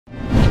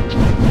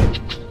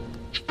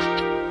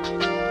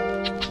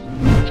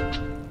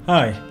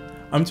Hi,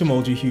 I'm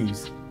Tumolji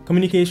Hughes,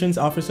 Communications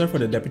Officer for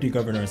the Deputy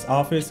Governor's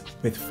Office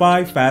with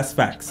 5 fast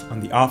facts on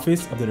the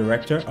Office of the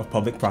Director of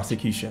Public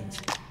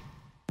Prosecutions.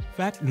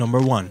 Fact number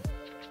 1.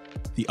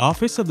 The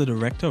Office of the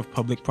Director of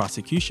Public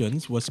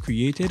Prosecutions was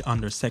created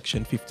under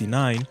Section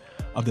 59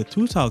 of the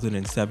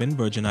 2007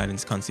 Virgin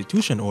Islands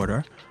Constitution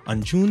Order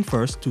on June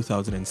 1,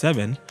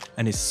 2007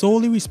 and is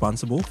solely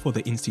responsible for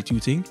the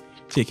instituting,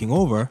 taking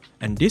over,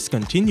 and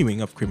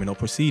discontinuing of criminal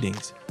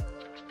proceedings.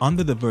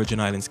 Under the Virgin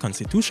Islands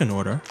Constitution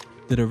Order,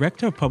 the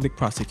Director of Public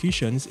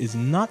Prosecutions is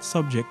not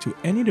subject to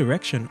any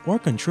direction or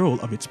control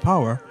of its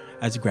power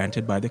as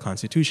granted by the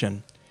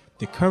Constitution.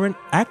 The current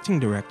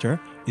acting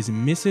director is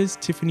Mrs.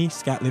 Tiffany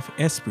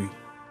Scatliff-Esprit.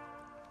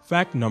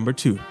 Fact number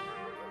 2.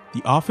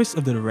 The Office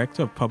of the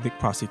Director of Public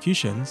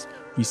Prosecutions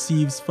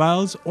receives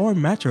files or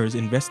matters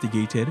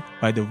investigated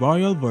by the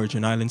Royal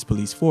Virgin Islands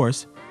Police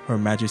Force, Her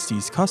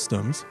Majesty's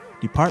Customs,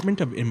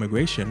 Department of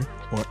Immigration,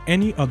 or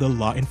any other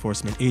law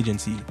enforcement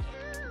agency.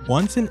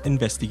 Once an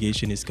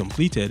investigation is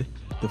completed,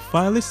 the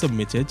file is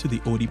submitted to the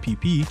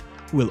ODPP,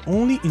 who will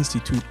only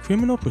institute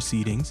criminal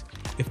proceedings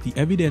if the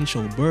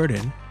evidential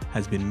burden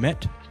has been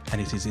met and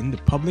it is in the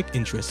public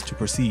interest to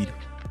proceed.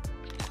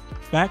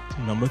 Fact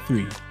number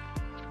 3.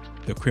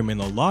 The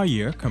criminal law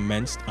year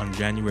commenced on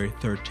January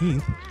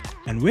 13th,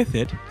 and with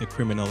it, the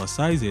criminal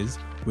assizes,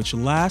 which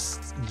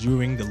lasts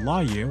during the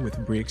law year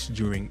with breaks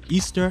during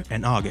Easter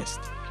and August.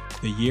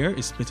 The year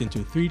is split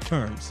into 3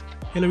 terms: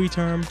 Hillary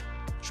term,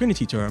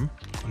 Trinity term,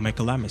 and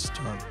Michaelmas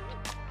term.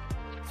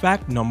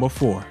 Fact number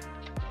 4.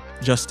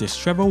 Justice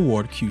Trevor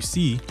Ward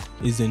QC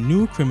is the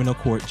new criminal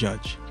court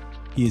judge.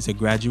 He is a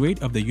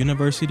graduate of the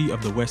University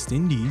of the West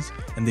Indies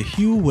and the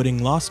Hugh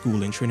Wooding Law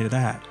School in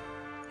Trinidad.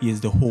 He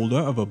is the holder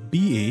of a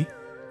BA,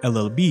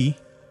 LLB,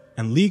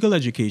 and legal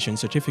education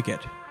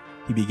certificate.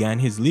 He began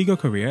his legal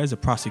career as a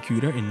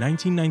prosecutor in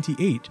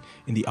 1998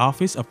 in the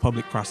Office of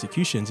Public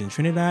Prosecutions in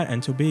Trinidad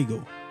and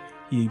Tobago.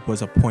 He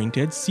was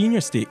appointed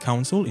Senior State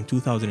Counsel in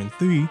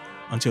 2003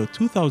 until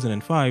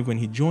 2005 when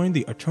he joined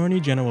the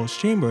Attorney General's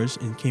Chambers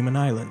in Cayman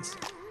Islands.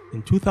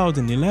 In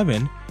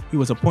 2011, he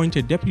was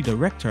appointed Deputy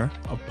Director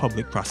of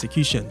Public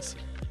Prosecutions.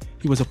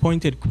 He was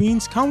appointed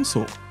Queen's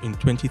Counsel in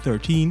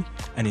 2013,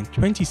 and in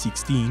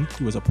 2016,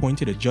 he was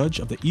appointed a Judge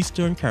of the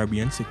Eastern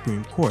Caribbean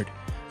Supreme Court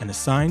and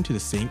assigned to the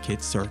St.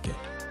 Kitts Circuit.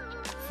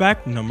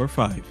 Fact number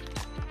 5.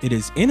 It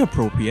is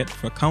inappropriate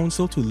for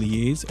counsel to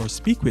liaise or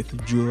speak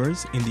with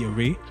jurors in the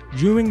array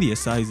during the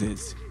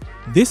assizes.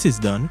 This is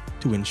done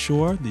to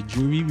ensure the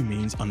jury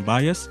remains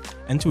unbiased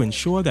and to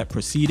ensure that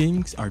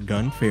proceedings are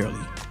done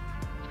fairly.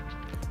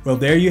 Well,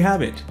 there you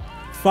have it.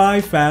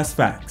 5 fast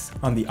facts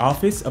on the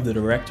Office of the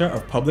Director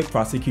of Public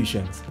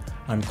Prosecutions.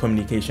 I'm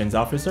Communications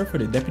Officer for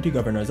the Deputy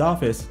Governor's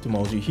Office,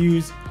 Tumolji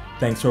Hughes.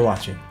 Thanks for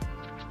watching.